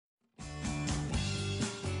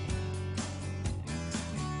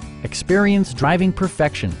Experience driving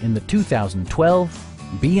perfection in the 2012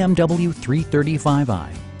 BMW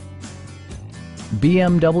 335i.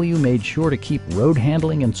 BMW made sure to keep road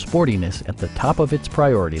handling and sportiness at the top of its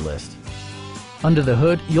priority list. Under the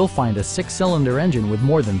hood, you'll find a 6-cylinder engine with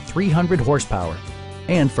more than 300 horsepower.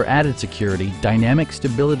 And for added security, dynamic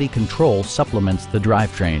stability control supplements the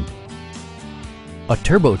drivetrain. A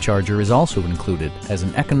turbocharger is also included as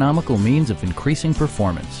an economical means of increasing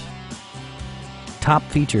performance. Top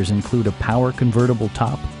features include a power convertible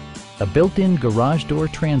top, a built-in garage door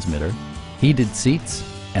transmitter, heated seats,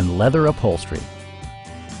 and leather upholstery.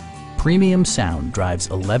 Premium sound drives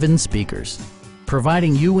 11 speakers,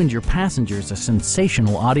 providing you and your passengers a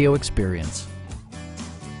sensational audio experience.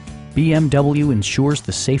 BMW ensures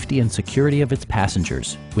the safety and security of its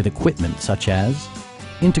passengers with equipment such as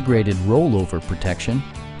integrated rollover protection,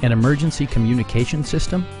 an emergency communication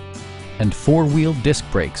system, and 4-wheel disc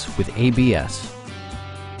brakes with ABS.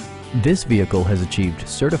 This vehicle has achieved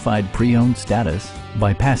certified pre-owned status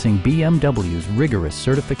by passing BMW's rigorous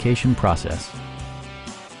certification process.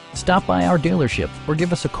 Stop by our dealership or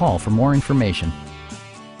give us a call for more information.